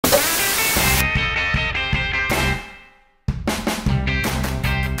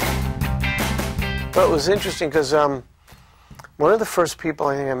Well, it was interesting because one of the first people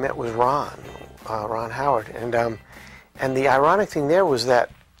I think I met was Ron Howard, and the ironic thing there was that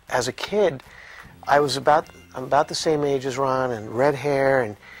as a kid, I'm about the same age as Ron, and red hair,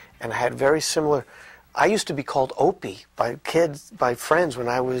 and I had very similar. I used to be called Opie by friends when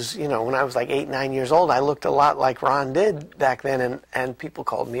I was, when I was like 8, 9 years old. I looked a lot like Ron did back then, and people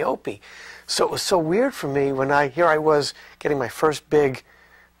called me Opie. So it was so weird for me when here I was getting my first big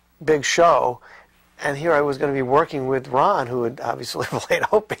show, and here I was going to be working with Ron, who had obviously played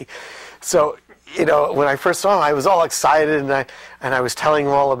Opie. So, when I first saw him, I was all excited, and I was telling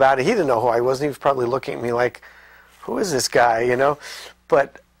him all about it. He didn't know who I was, and he was probably looking at me like, who is this guy,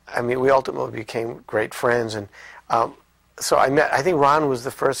 But, I mean, we ultimately became great friends, and so I think Ron was the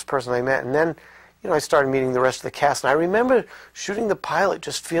first person I met, and then, I started meeting the rest of the cast, and I remember shooting the pilot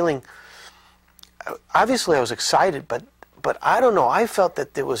just feeling, obviously I was excited, but I don't know, I felt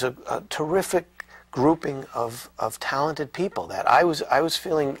that there was a terrific grouping of talented people that I was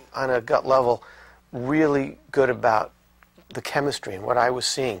feeling on a gut level really good about the chemistry and what I was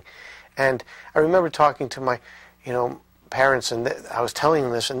seeing. And I remember talking to my, parents, and I was telling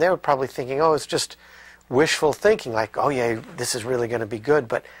them this, and they were probably thinking, oh, it's just wishful thinking, like, oh yeah, this is really going to be good.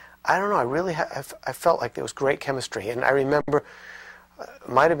 But I don't know, I felt like there was great chemistry. And I remember, it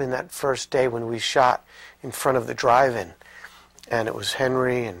might have been that first day when we shot in front of the drive-in, and it was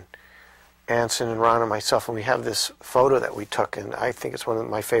Henry and Anson and Ron and myself, and we have this photo that we took, and I think it's one of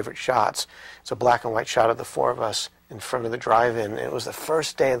my favorite shots. It's a black and white shot of the four of us in front of the drive-in. It was the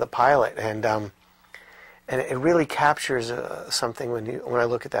first day of the pilot, and it really captures something when I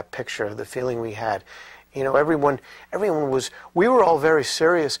look at that picture, the feeling we had. Everyone was. We were all very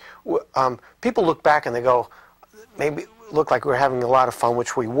serious. People look back and they go, maybe looked like we were having a lot of fun,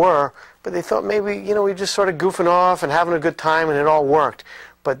 which we were, but they thought maybe we were just sort of goofing off and having a good time, and it all worked.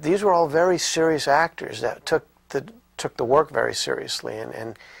 But these were all very serious actors that took the work very seriously,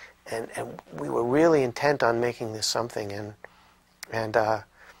 and we were really intent on making this something, and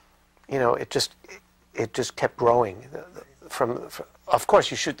it just kept growing. Of course,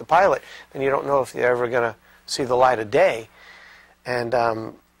 you shoot the pilot, and you don't know if you're ever going to see the light of day, and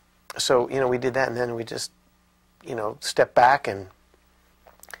so we did that, and then we just stepped back and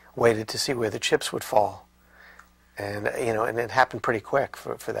waited to see where the chips would fall. And and it happened pretty quick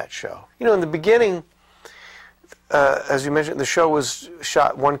for that show. In the beginning, as you mentioned, the show was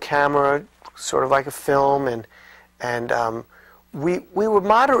shot one camera, sort of like a film, and we were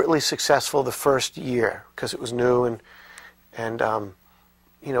moderately successful the first year because it was new, and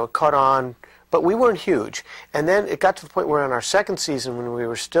it caught on, but we weren't huge. And then it got to the point where on our second season, when we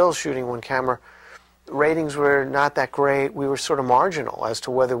were still shooting one camera, ratings were not that great. We were sort of marginal as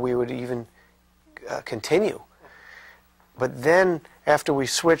to whether we would even continue. But then, after we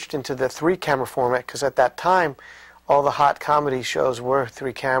switched into the 3-camera format, because at that time, all the hot comedy shows were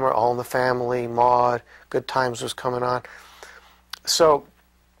 3-camera, All in the Family, Maude, Good Times was coming on. So,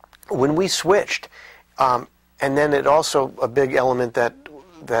 when we switched, and then it also, a big element that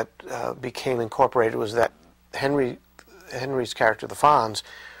became incorporated was that Henry's character, the Fonz,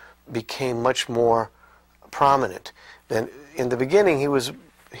 became much more prominent. Then, in the beginning,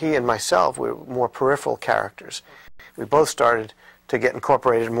 he and myself were more peripheral characters. We both started to get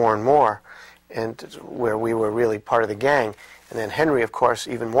incorporated more and more, and where we were really part of the gang. And then Henry, of course,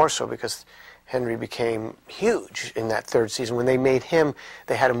 even more so, because Henry became huge in that third season. When they made him,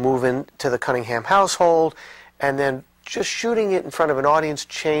 they had to move into the Cunningham household, and then just shooting it in front of an audience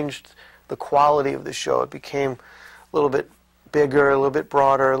changed the quality of the show. It became a little bit bigger, a little bit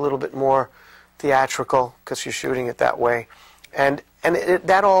broader, a little bit more theatrical, because you're shooting it that way. And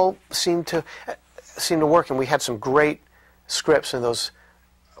that all seemed to work, and we had some great scripts in those.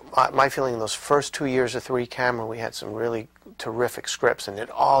 My feeling, in those first 2 years of 3-camera, we had some really terrific scripts, and it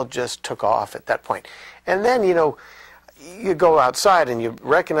all just took off at that point. And then, you go outside and you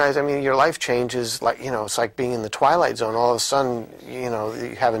recognize, your life changes, like, it's like being in the Twilight Zone. All of a sudden, you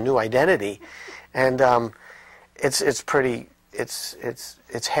have a new identity, and it's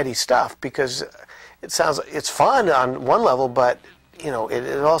heady stuff, because it's fun on one level, but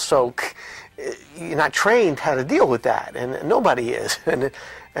it also, you're not trained how to deal with that, and nobody is, and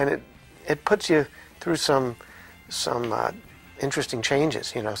it puts you through some interesting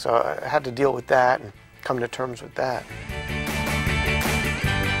changes, so I had to deal with that and come to terms with that.